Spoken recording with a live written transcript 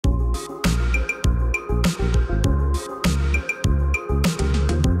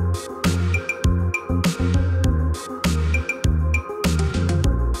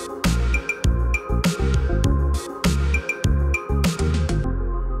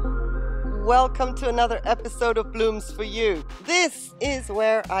welcome to another episode of Blooms for You. This is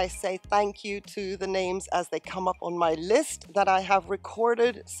where I say thank you to the names as they come up on my list that I have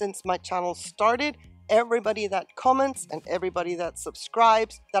recorded since my channel started. Everybody that comments and everybody that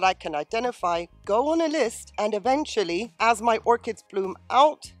subscribes that I can identify go on a list, and eventually, as my orchids bloom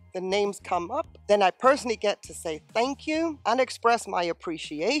out, the names come up, then I personally get to say thank you and express my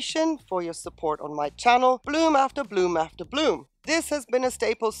appreciation for your support on my channel, bloom after bloom after bloom. This has been a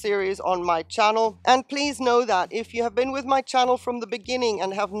staple series on my channel, and please know that if you have been with my channel from the beginning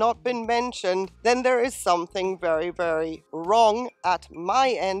and have not been mentioned, then there is something very, very wrong at my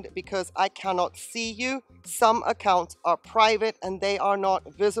end because I cannot see you. Some accounts are private and they are not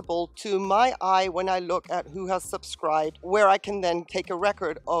visible to my eye when I look at who has subscribed, where I can then take a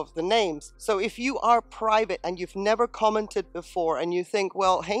record of the names. So if you are private and you've never commented before and you think,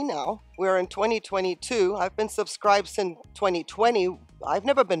 well, hey now, we're in 2022, I've been subscribed since 2020, I've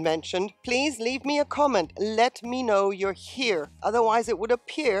never been mentioned, please leave me a comment. Let me know you're here. Otherwise, it would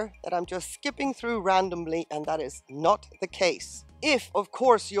appear that I'm just skipping through randomly, and that is not the case. If, of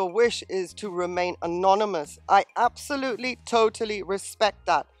course, your wish is to remain anonymous, I absolutely, totally respect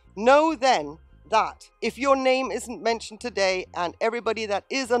that. Know then that if your name isn't mentioned today and everybody that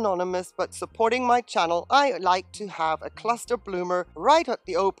is anonymous but supporting my channel, I like to have a cluster bloomer right at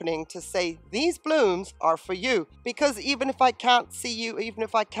the opening to say these blooms are for you. Because even if I can't see you, even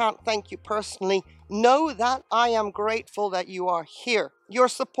if I can't thank you personally, know that I am grateful that you are here. Your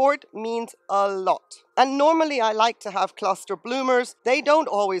support means a lot. And normally I like to have cluster bloomers. They don't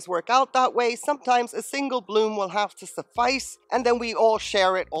always work out that way. Sometimes a single bloom will have to suffice and then we all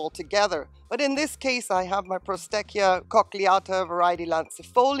share it all together. But in this case, I have my Prosthechea cochleata variety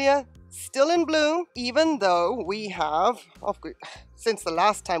lancifolia still in bloom, even though we have, since the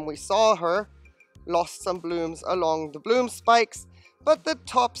last time we saw her, lost some blooms along the bloom spikes. But the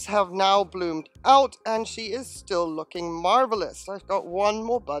tops have now bloomed out and she is still looking marvelous. I've got one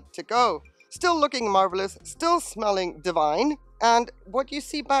more bud to go. Still looking marvelous, still smelling divine. And what you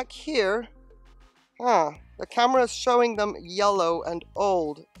see back here, the camera is showing them yellow and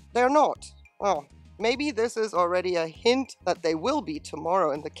old. They're not. Well, maybe this is already a hint that they will be tomorrow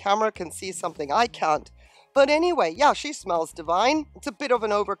and the camera can see something I can't. But anyway, yeah, she smells divine. It's a bit of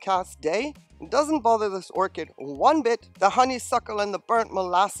an overcast day. It doesn't bother this orchid one bit. The honeysuckle and the burnt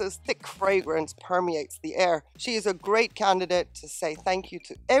molasses, thick fragrance permeates the air. She is a great candidate to say thank you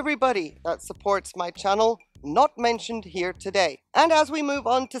to everybody that supports my channel, not mentioned here today. And as we move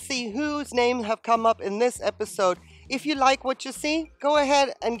on to see whose names have come up in this episode, if you like what you see, go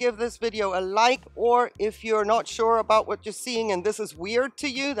ahead and give this video a like, or if you're not sure about what you're seeing and this is weird to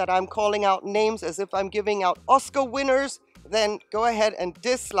you that I'm calling out names as if I'm giving out Oscar winners, then go ahead and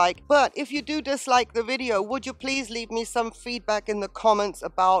dislike. But if you do dislike the video, would you please leave me some feedback in the comments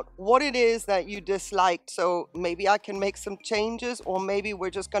about what it is that you disliked, so maybe I can make some changes, or maybe we're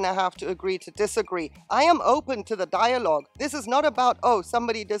just gonna have to agree to disagree. I am open to the dialogue. This is not about, oh,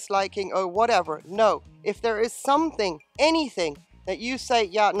 somebody disliking or whatever. No, if there is something, anything that you say,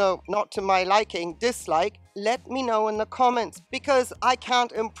 yeah, no, not to my liking, dislike, let me know in the comments, because I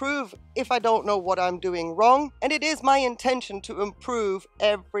can't improve if I don't know what I'm doing wrong. And it is my intention to improve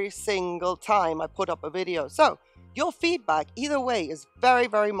every single time I put up a video. So your feedback either way is very,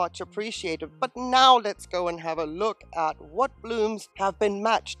 very much appreciated. But now let's go and have a look at what blooms have been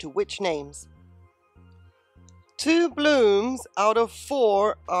matched to which names. 2 blooms out of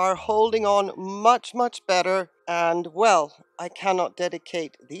 4 are holding on much, much better. And well, I cannot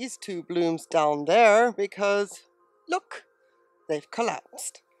dedicate these 2 blooms down there because, look, they've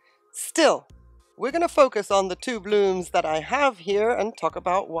collapsed. Still, we're going to focus on the 2 blooms that I have here and talk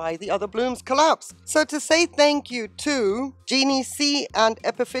about why the other blooms collapsed. So to say thank you to Genie C and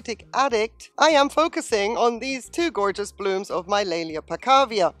Epiphytic Addict, I am focusing on these 2 gorgeous blooms of my Laelia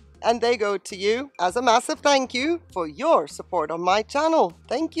Pacavia. And they go to you as a massive thank you for your support on my channel.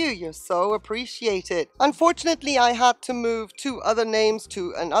 Thank you, you're so appreciated. Unfortunately, I had to move 2 other names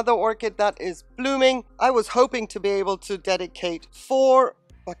to another orchid that is blooming. I was hoping to be able to dedicate 4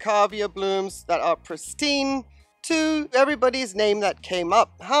 Pacavia blooms that are pristine to everybody's name that came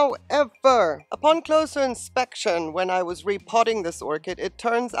up. However, upon closer inspection, when I was repotting this orchid, it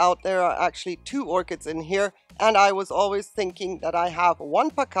turns out there are actually 2 orchids in here, and I was always thinking that I have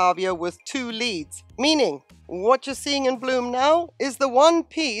 1 Pacavia with 2 leads, Meaning, what you're seeing in bloom now is the one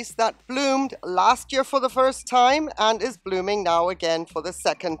piece that bloomed last year for the first time and is blooming now again for the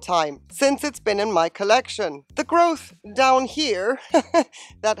second time, since it's been in my collection. The growth down here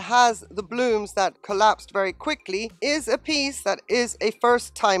that has the blooms that collapsed very quickly is a piece that is a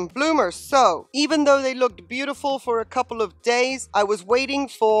first-time bloomer. So, even though they looked beautiful for a couple of days, I was waiting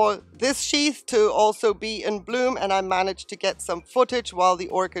for this sheath to also be in bloom, and I managed to get some footage while the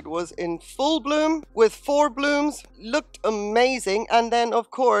orchid was in full bloom with 4 blooms. Looked amazing. And then of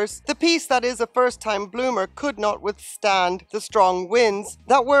course the piece that is a first-time bloomer could not withstand the strong winds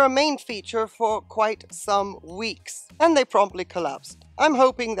that were a main feature for quite some weeks, and they promptly collapsed. I'm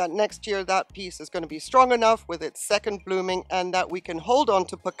hoping that next year that piece is going to be strong enough with its second blooming, and that we can hold on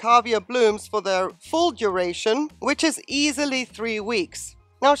to Pacavia blooms for their full duration, which is easily 3 weeks.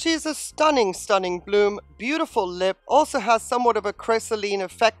 Now, she's a stunning, stunning bloom, beautiful lip, also has somewhat of a chrysaline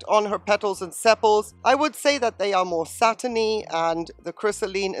effect on her petals and sepals. I would say that they are more satiny and the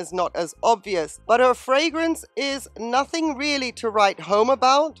chrysaline is not as obvious, but her fragrance is nothing really to write home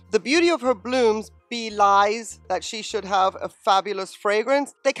about. The beauty of her blooms belies that she should have a fabulous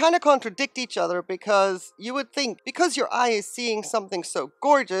fragrance. They kind of contradict each other, because you would think because your eye is seeing something so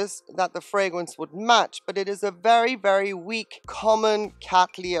gorgeous that the fragrance would match, but it is a very, very weak, common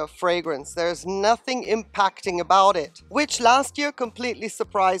Cattleya fragrance. There's nothing impacting about it, which last year completely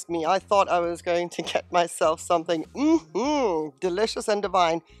surprised me. I thought I was going to get myself something delicious and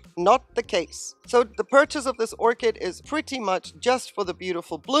divine. Not the case. So the purchase of this orchid is pretty much just for the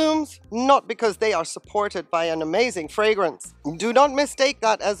beautiful blooms, not because they are supported by an amazing fragrance. Do not mistake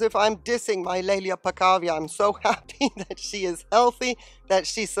that as if I'm dissing my Laelia Pacavia. I'm so happy that she is healthy, that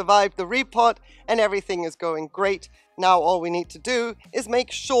she survived the repot, and everything is going great. Now all we need to do is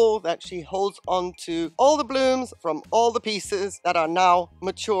make sure that she holds on to all the blooms from all the pieces that are now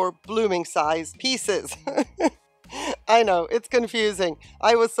mature blooming size pieces. I know, it's confusing.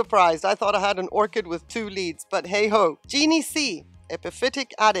 I was surprised. I thought I had an orchid with 2 leads, but hey ho. Jeannie C,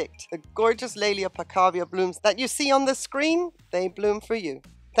 Epiphytic Addict, the gorgeous Laelia Pacavia blooms that you see on the screen, they bloom for you.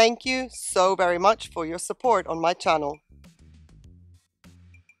 Thank you so very much for your support on my channel.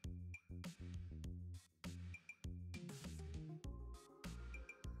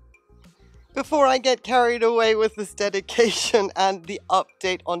 Before I get carried away with this dedication and the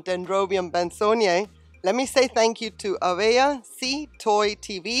update on Dendrobium bensoniae, let me say thank you to Avea C Toy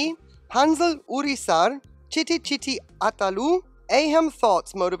TV, Hansel Urisar, Chitty Chitty Atalu, Ahem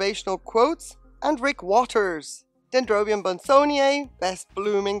Thoughts Motivational Quotes, and Rick Waters. Dendrobium bensoniae, best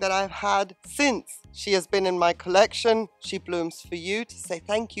blooming that I've had since she has been in my collection. She blooms for you, to say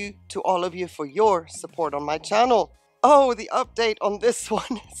thank you to all of you for your support on my channel. Oh, the update on this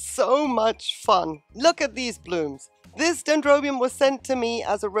one is so much fun. Look at these blooms. This dendrobium was sent to me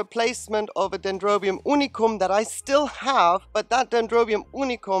as a replacement of a Dendrobium unicum that I still have, but that Dendrobium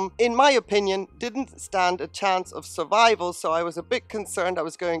unicum, in my opinion, didn't stand a chance of survival, so I was a bit concerned I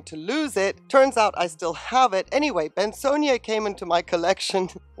was going to lose it. Turns out I still have it. Anyway, bensoniae came into my collection,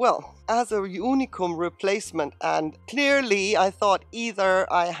 well, as a unicum replacement, and clearly I thought either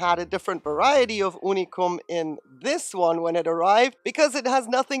I had a different variety of unicum in this one when it arrived, because it has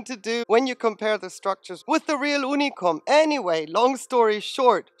nothing to do when you compare the structures with the real unicum. Anyway, long story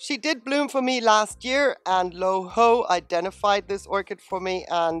short, she did bloom for me last year, and Loho identified this orchid for me,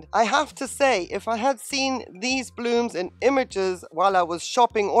 and I have to say, if I had seen these blooms in images while I was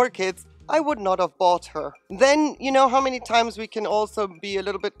shopping orchids, I would not have bought her. Then, you know how many times we can also be a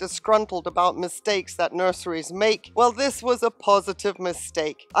little bit disgruntled about mistakes that nurseries make? Well, this was a positive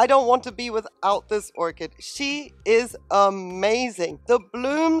mistake. I don't want to be without this orchid. She is amazing. The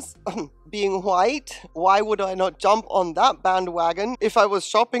blooms being white, why would I not jump on that bandwagon if I was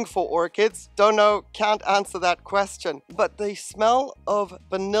shopping for orchids? Don't know, can't answer that question. But the smell of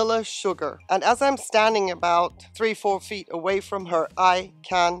vanilla sugar, and as I'm standing about 3-4 feet away from her, I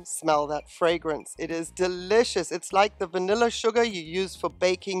can smell that fragrance. It is delicious. It's like the vanilla sugar you use for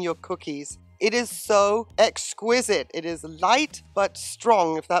baking your cookies. It is so exquisite. It is light but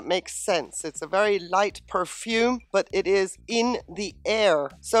strong, if that makes sense. It's a very light perfume, but it is in the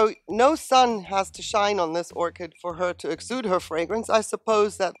air. So no sun has to shine on this orchid for her to exude her fragrance. I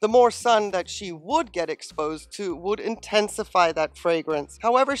suppose that the more sun that she would get exposed to would intensify that fragrance.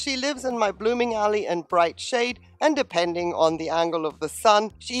 However, she lives in my blooming alley in bright shade, and depending on the angle of the sun,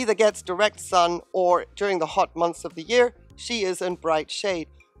 she either gets direct sun or during the hot months of the year, she is in bright shade.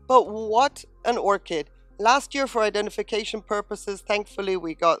 But what an orchid. Last year, for identification purposes, thankfully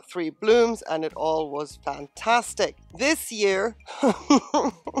we got 3 blooms and it all was fantastic. This year,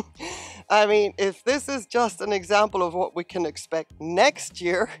 I mean, if this is just an example of what we can expect next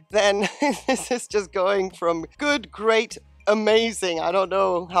year, then this is just going from good, great, amazing. I don't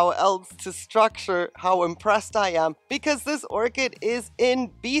know how else to structure how impressed I am, because this orchid is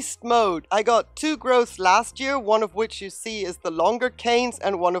in beast mode. I got 2 growths last year, one of which you see is the longer canes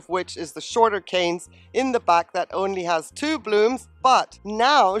and one of which is the shorter canes in the back that only has 2 blooms. But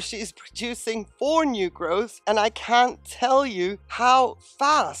now she's producing 4 new growths, and I can't tell you how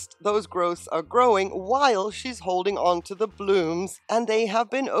fast those growths are growing while she's holding on to the blooms. And they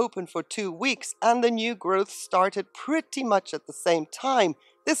have been open for 2 weeks, and the new growths started pretty much at the same time.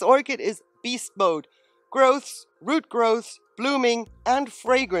 This orchid is beast mode. Growths, root growths, blooming, and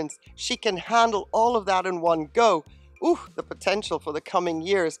fragrance. She can handle all of that in one go. Ooh, the potential for the coming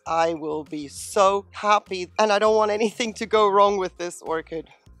years. I will be so happy, and I don't want anything to go wrong with this orchid.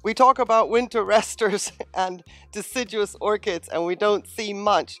 We talk about winter resters and deciduous orchids, and we don't see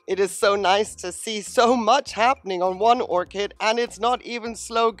much. It is so nice to see so much happening on one orchid, and it's not even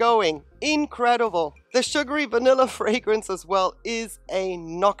slow going. Incredible. The sugary vanilla fragrance as well is a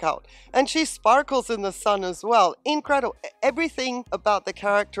knockout, and she sparkles in the sun as well. Incredible. Everything about the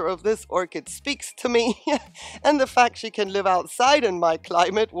character of this orchid speaks to me, and the fact she can live outside in my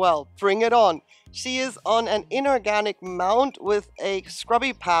climate, well, bring it on. She is on an inorganic mount with a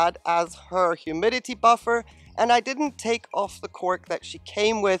scrubby pad as her humidity buffer, and I didn't take off the cork that she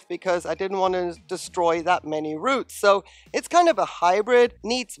came with because I didn't want to destroy that many roots. So it's kind of a hybrid,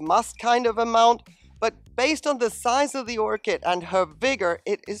 needs must kind of a mount, but based on the size of the orchid and her vigor,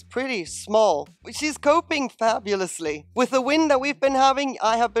 it is pretty small. She's coping fabulously. With the wind that we've been having,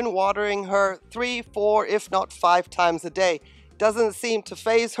 I have been watering her 3, 4, if not 5 times a day. Doesn't seem to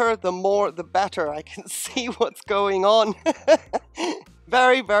faze her. The more the better. I can see what's going on.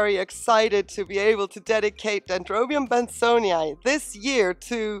 Very, very excited to be able to dedicate Dendrobium bensoniae this year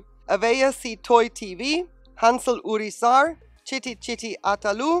to Aveya C. Toy TV, Hansel Urisar, Chitty Chitty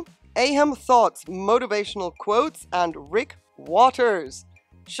Atalu, Ahem Thoughts, Motivational Quotes, and Rick Waters.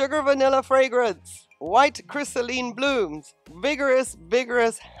 Sugar Vanilla Fragrance, White Crystalline Blooms, Vigorous,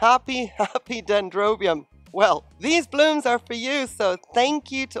 Vigorous, Happy, Happy Dendrobium. Well, these blooms are for you, so thank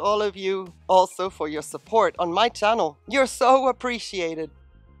you to all of you also for your support on my channel. You're so appreciated.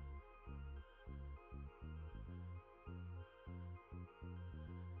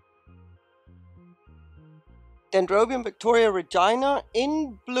 Dendrobium Victoria regina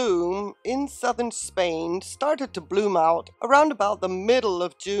in bloom in southern Spain started to bloom out around about the middle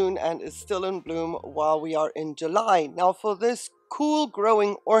of June and is still in bloom while we are in July. Now for this cool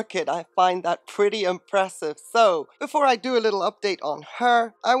growing orchid, I find that pretty impressive. So before I do a little update on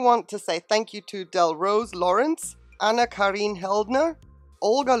her, I want to say thank you to Del Rose Lawrence, Anna Karine Heldner,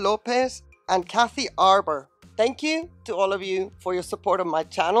 Olga Lopez, and Kathy Arbor. Thank you to all of you for your support of my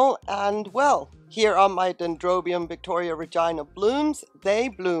channel, and well, here are my Dendrobium Victoria regina blooms. They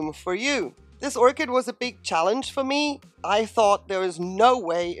bloom for you. This orchid was a big challenge for me. I thought there was no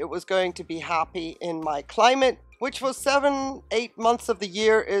way it was going to be happy in my climate, which for 7-8 months of the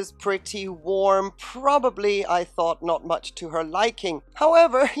year is pretty warm. Probably, I thought, not much to her liking.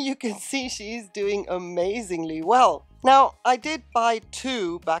 However, you can see she's doing amazingly well. Now, I did buy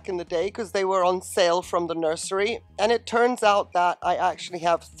 2 back in the day because they were on sale from the nursery, and it turns out that I actually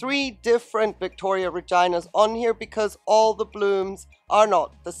have 3 different Victoria reginas on here because all the blooms are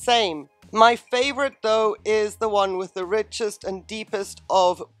not the same. My favorite though is the one with the richest and deepest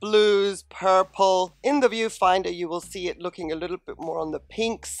of blues, purple. In the viewfinder you will see it looking a little bit more on the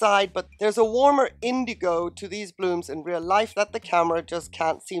pink side, but there's a warmer indigo to these blooms in real life that the camera just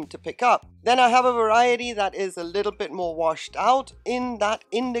can't seem to pick up. Then I have a variety that is a little bit more washed out in that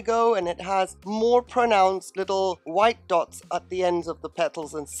indigo, and it has more pronounced little white dots at the ends of the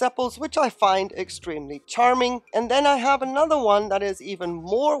petals and sepals, which I find extremely charming. And then I have another one that is even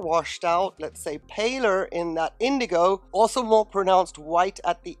more washed out, let's say paler in that indigo, also more pronounced white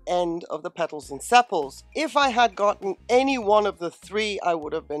at the end of the petals and sepals. If I had gotten any one of the 3, I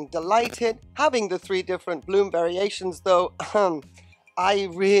would have been delighted. Having the 3 different bloom variations though, I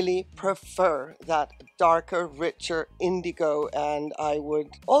really prefer that darker, richer indigo, and I would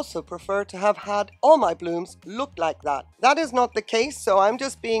also prefer to have had all my blooms look like that. That is not the case, so I'm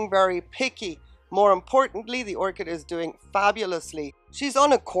just being very picky. More importantly, the orchid is doing fabulously. She's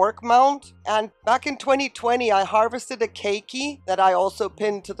on a cork mount, and back in 2020 I harvested a keiki that I also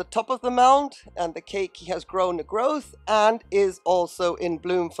pinned to the top of the mount, and the keiki has grown a growth and is also in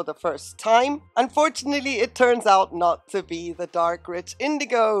bloom for the first time. Unfortunately, it turns out not to be the dark rich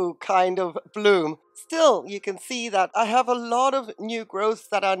indigo kind of bloom. Still, you can see that I have a lot of new growths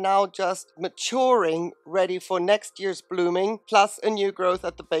that are now just maturing, ready for next year's blooming, plus a new growth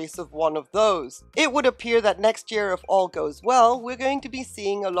at the base of one of those. It would appear that next year, if all goes well, we're going to be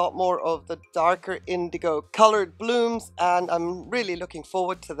seeing a lot more of the darker indigo colored blooms, and I'm really looking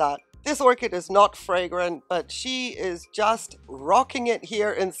forward to that. This orchid is not fragrant, but she is just rocking it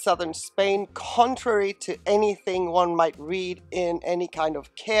here in southern Spain, contrary to anything one might read in any kind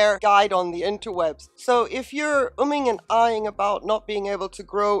of care guide on the interwebs. So if you're umming and ahhing about not being able to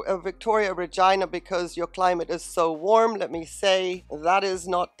grow a Victoria regina because your climate is so warm, let me say that is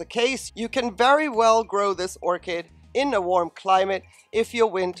not the case. You can very well grow this orchid in a warm climate if your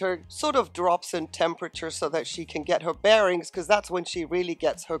winter sort of drops in temperature so that she can get her bearings, because that's when she really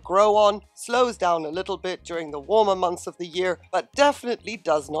gets her grow on, slows down a little bit during the warmer months of the year, but definitely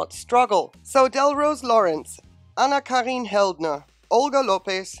does not struggle. So Delrose Lawrence, Anna Karin Heldner, Olga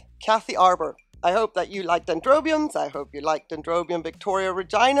Lopez, Kathy Arbor. I hope that you like dendrobiums, I hope you like Dendrobium Victoria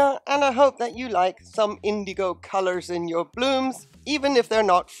regina, and I hope that you like some indigo colors in your blooms, even if they're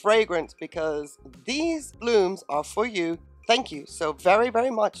not fragrant, because these blooms are for you. Thank you so very,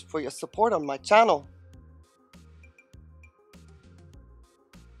 very much for your support on my channel.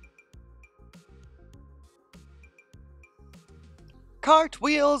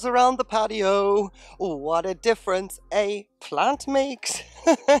 Cartwheels around the patio. What a difference a plant makes.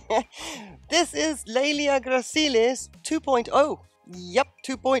 This is Laelia gracilis 2.0. Yep,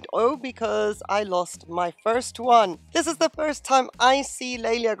 2.0, because I lost my first one. This is the first time I see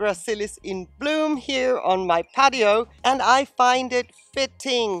Laelia gracilis in bloom here on my patio, and I find it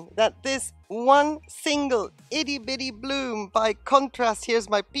fitting that this one single itty bitty bloom, by contrast, here's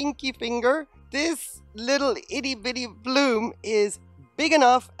my pinky finger, this little itty bitty bloom is big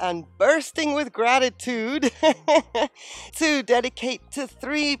enough and bursting with gratitude to dedicate to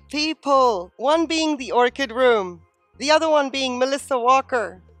 3 people. One being the Orchid Room, the other one being Melissa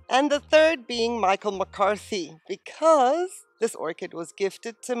Walker, and the third being Michael McCarthy, because this orchid was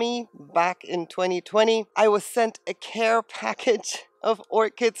gifted to me back in 2020. I was sent a care package of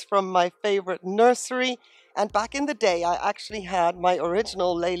orchids from my favorite nursery, and back in the day I actually had my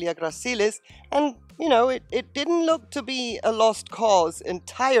original Laelia gracilis, and you know, it didn't look to be a lost cause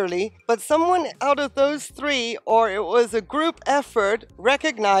entirely, but someone out of those 3, or it was a group effort,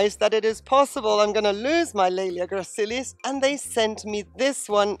 recognized that it is possible I'm going to lose my Laelia gracilis, and they sent me this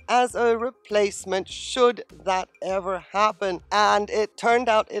one as a replacement should that ever happen. And it turned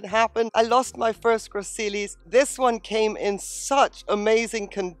out it happened. I lost my first gracilis. This one came in such amazing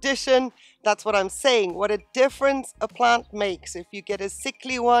condition. That's what I'm saying. What a difference a plant makes. If you get a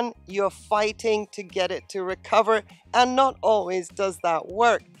sickly one, you're fighting to get it to recover, and not always does that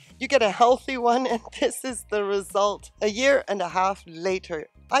work. You get a healthy one, and this is the result. A year and a half later,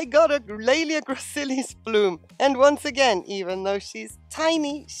 I got a Laelia gracilis bloom. And once again, even though she's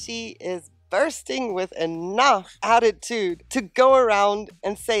tiny, she is bursting with enough attitude to go around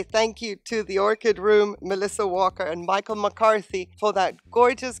and say thank you to the Orchid Room, Melissa Walker and Michael McCarthy, for that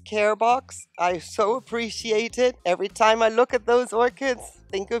gorgeous care box. I so appreciate it. Every time I look at those orchids,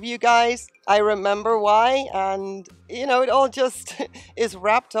 think of you guys. I remember why, and you know, it all just is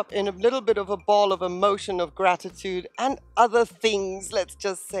wrapped up in a little bit of a ball of emotion of gratitude and other things, let's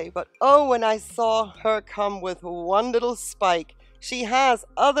just say. But oh, when I saw her come with one little spike. She has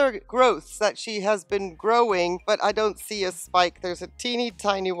other growths that she has been growing, but I don't see a spike. There's a teeny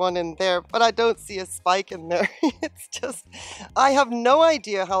tiny one in there, but I don't see a spike in there. It's just, I have no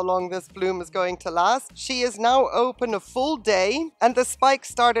idea how long this bloom is going to last. She is now open a full day, and the spike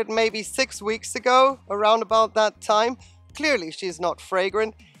started maybe 6 weeks ago, around about that time. Clearly she's not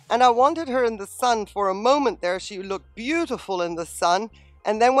fragrant, and I wanted her in the sun for a moment there. She looked beautiful in the sun.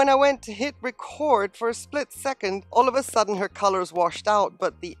 And then when I went to hit record for a split second, all of a sudden her colors washed out.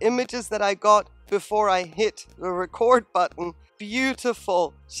 But the images that I got before I hit the record button,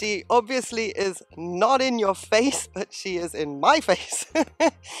 beautiful. She obviously is not in your face, but she is in my face.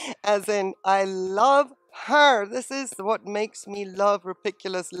 As in, I love her. This is what makes me love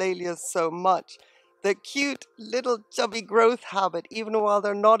Rapiculus Laelias so much. The cute little chubby growth habit, even while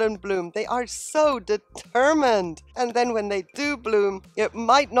they're not in bloom. They are so determined. And then when they do bloom, it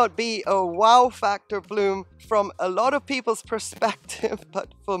might not be a wow factor bloom from a lot of people's perspective, but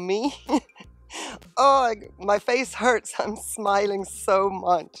for me, Oh, my face hurts. I'm smiling so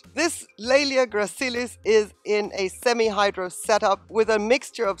much. This Laelia gracilis is in a semi-hydro setup with a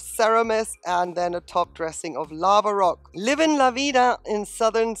mixture of ceramis and then a top dressing of lava rock. Live in La Vida in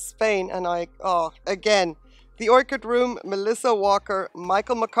southern Spain, and again, the Orchid Room, Melissa Walker,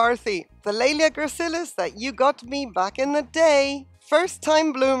 Michael McCarthy. The Laelia gracilis that you got me back in the day. First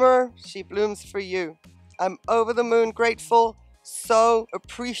time bloomer, she blooms for you. I'm over the moon grateful, so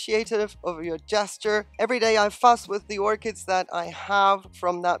appreciative of your gesture. Every day I fuss with the orchids that I have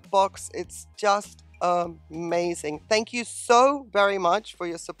from that box. It's just amazing. Thank you so very much for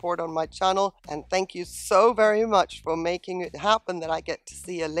your support on my channel, and thank you so very much for making it happen that I get to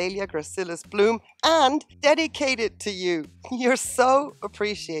see a Laelia gracilis bloom and dedicate it to you. You're so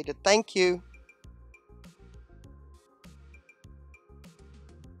appreciated. Thank you.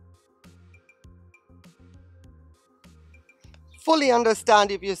 Fully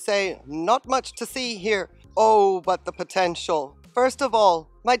understand if you say, not much to see here. Oh, but the potential. First of all,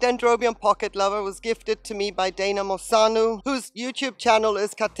 my Dendrobium Pocket Lover was gifted to me by Dana Mosanu, whose YouTube channel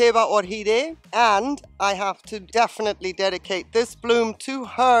is Orchid, and I have to definitely dedicate this bloom to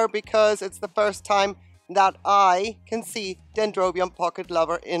her because it's the first time that I can see Dendrobium Pocket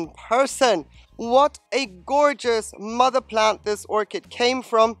Lover in person. What a gorgeous mother plant this orchid came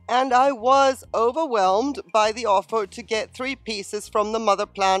from, and I was overwhelmed by the offer to get 3 pieces from the mother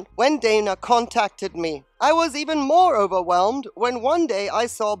plant when Dana contacted me. I was even more overwhelmed when one day I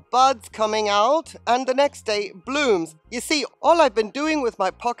saw buds coming out and the next day blooms. You see, all I've been doing with my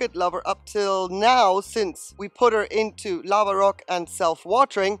Pocket Lover up till now, since we put her into lava rock and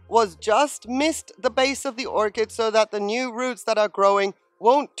self-watering, was just mist the base of the orchid so that the new roots that are growing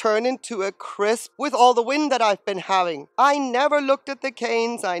won't turn into a crisp with all the wind that I've been having. I never looked at the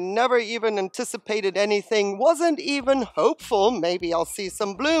canes, I never even anticipated anything, wasn't even hopeful maybe I'll see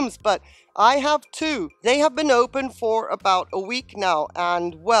some blooms, but I have 2. They have been open for about a week now,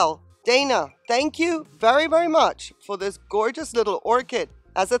 and well, Dana, thank you very, very much for this gorgeous little orchid.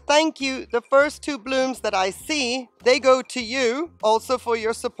 As a thank you, the first 2 blooms that I see, they go to you, also for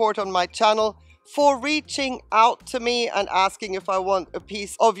your support on my channel, for reaching out to me and asking if I want a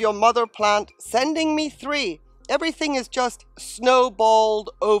piece of your mother plant, sending me 3. Everything is just snowballed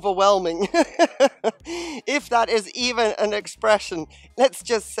overwhelming. If that is even an expression. Let's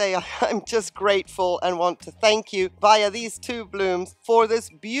just say I'm just grateful and want to thank you via these 2 blooms for this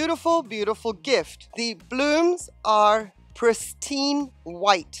beautiful, beautiful gift. The blooms are pristine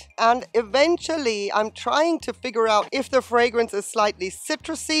white, and eventually I'm trying to figure out if the fragrance is slightly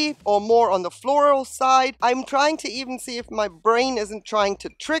citrusy or more on the floral side. I'm trying to even see if my brain isn't trying to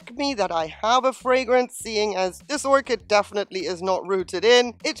trick me that I have a fragrance, seeing as this orchid definitely is not rooted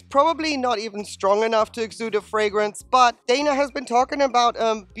in. It's probably not even strong enough to exude a fragrance, but Dana has been talking about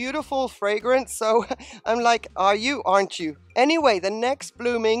beautiful fragrance, so I'm like, are you, aren't you? Anyway, the next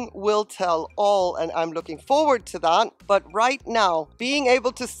blooming will tell all, and I'm looking forward to that. But right now, being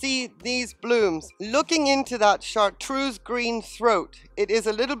able to see these blooms, looking into that chartreuse green throat, it is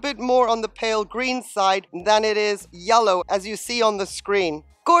a little bit more on the pale green side than it is yellow, as you see on the screen.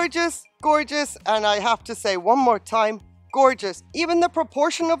 Gorgeous, gorgeous, and I have to say one more time, gorgeous. Even the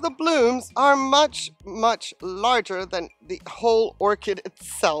proportion of the blooms are much, much larger than the whole orchid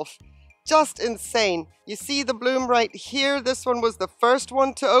itself. Just insane. You see the bloom right here? This one was the first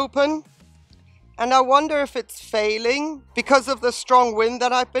one to open. And I wonder if it's failing because of the strong wind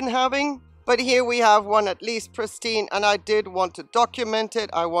that I've been having. But here we have one at least pristine, and I did want to document it.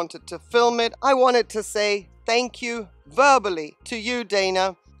 I wanted to film it. I wanted to say thank you verbally to you,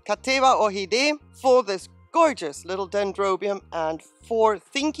 Dana, Orchid, for this gorgeous little dendrobium and for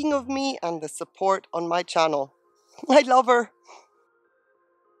thinking of me and the support on my channel. I love her.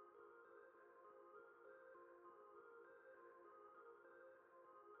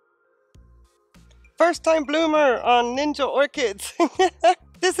 First time bloomer on Ninja Orchids.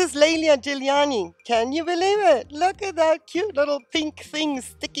 This is Laelia ghillanyi. Can you believe it? Look at that cute little pink thing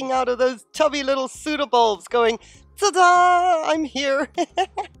sticking out of those chubby little pseudobulbs going, ta-da, I'm here.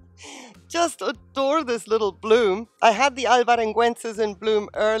 Just adore this little bloom. I had the alvarenguenses in bloom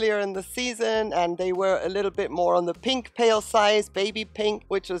earlier in the season, and they were a little bit more on the pink pale size, baby pink,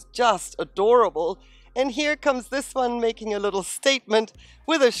 which was just adorable. And here comes this one making a little statement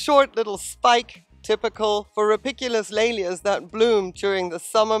with a short little spike, typical for Rapiculus Laelias that bloom during the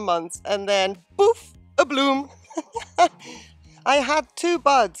summer months, and then poof, a bloom. I had 2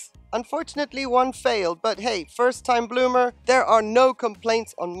 buds Unfortunately, one failed, but hey, first time bloomer, there are no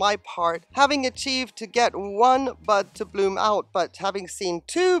complaints on my part. Having achieved to get one bud to bloom out, but having seen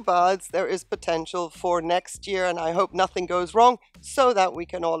two buds, there is potential for next year, and I hope nothing goes wrong so that we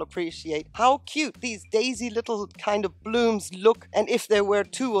can all appreciate how cute these daisy little kind of blooms look. And if there were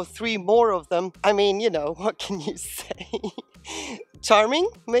 2 or 3 more of them, I mean, you know, what can you say? Charming,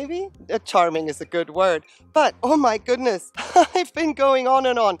 maybe? Charming is a good word. But, oh my goodness, I've been going on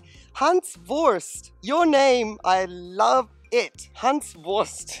and on. Hans Wurst, your name, I love it. Hans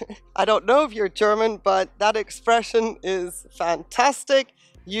Wurst. I don't know if you're German, but that expression is fantastic.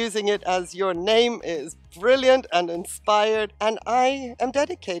 Using it as your name is brilliant and inspired, and I am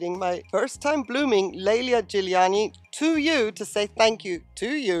dedicating my first time blooming Laelia ghillanyi to you to say thank you to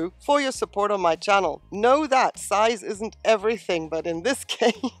you for your support on my channel. Know that size isn't everything, but in this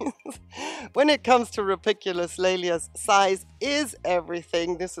case, when it comes to Rapiculus Laelias, size is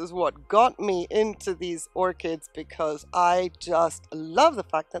everything. This is what got me into these orchids because I just love the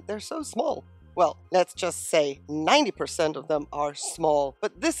fact that they're so small. Well, let's just say 90% of them are small,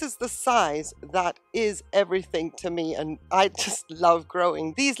 but this is the size that is everything to me, and I just love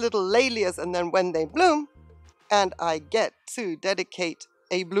growing these little Laelias, and then when they bloom, and I get to dedicate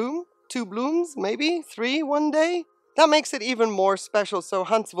a bloom, 2 blooms, maybe 3 one day, that makes it even more special. So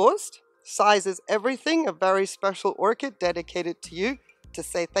Hans Wurst, size is everything, a very special orchid dedicated to you, to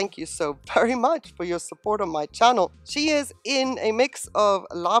say thank you so very much for your support on my channel. She is in a mix of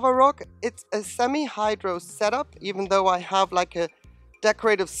lava rock. It's a semi-hydro setup, even though I have like a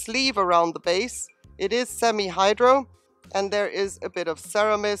decorative sleeve around the base. It is semi-hydro, and there is a bit of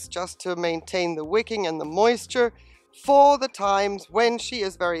ceramis just to maintain the wicking and the moisture for the times when she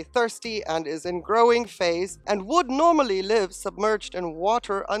is very thirsty and is in growing phase and would normally live submerged in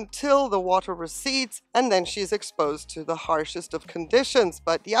water until the water recedes, and then she's exposed to the harshest of conditions.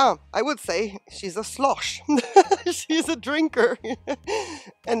 But yeah, I would say she's a slosh. She's a drinker.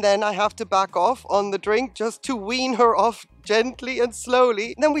 And then I have to back off on the drink just to wean her off gently and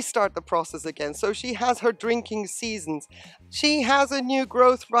slowly. Then we start the process again. So she has her drinking seasons. She has a new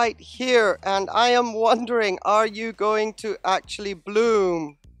growth right here, and I am wondering, are you going to actually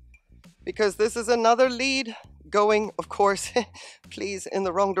bloom? Because this is another lead going, of course, please, in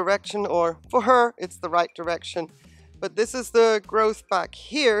the wrong direction, or for her, it's the right direction. But this is the growth back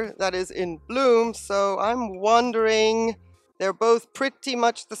here that is in bloom, so I'm wondering, they're both pretty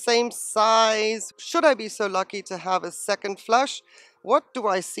much the same size. Should I be so lucky to have a second flush? What do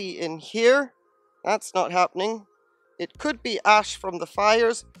I see in here? That's not happening. It could be ash from the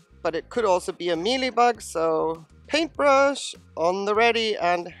fires, but it could also be a mealybug, so paintbrush on the ready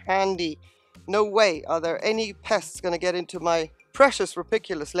and handy. No way are there any pests going to get into my precious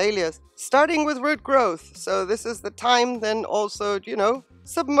Rapiculus Laelias. Starting with root growth, so this is the time then also, you know,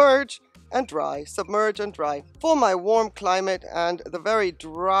 submerge and dry, submerge and dry. For my warm climate and the very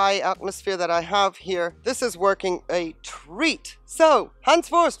dry atmosphere that I have here, this is working a treat. So, Hans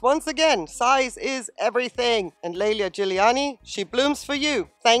Wurst, once again, size is everything. And Laelia ghillanyi, she blooms for you.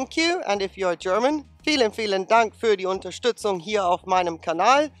 Thank you, and if you're German, vielen Dank für die Unterstützung hier auf meinem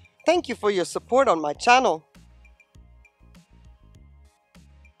Kanal. Thank you for your support on my channel.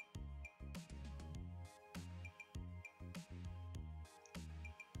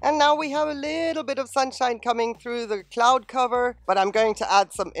 And now we have a little bit of sunshine coming through the cloud cover, but I'm going to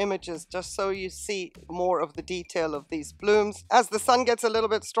add some images just so you see more of the detail of these blooms. As the sun gets a little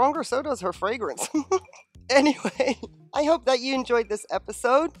bit stronger, so does her fragrance. Anyway, I hope that you enjoyed this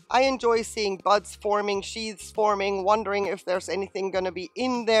episode. I enjoy seeing buds forming, sheaths forming, wondering if there's anything going to be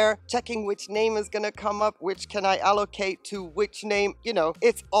in there, checking which name is going to come up, which can I allocate to which name. You know,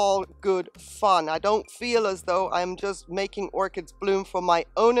 it's all good fun. I don't feel as though I'm just making orchids bloom for my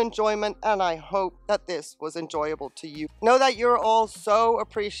own enjoyment, and I hope that this was enjoyable to you. Know that you're all so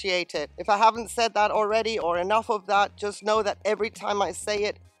appreciated. If I haven't said that already or enough of that, just know that every time I say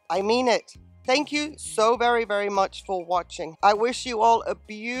it, I mean it. Thank you so very much for watching. I wish you all a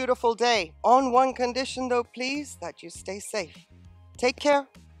beautiful day. On one condition though, please, that you stay safe. Take care.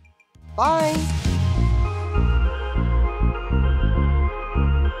 Bye.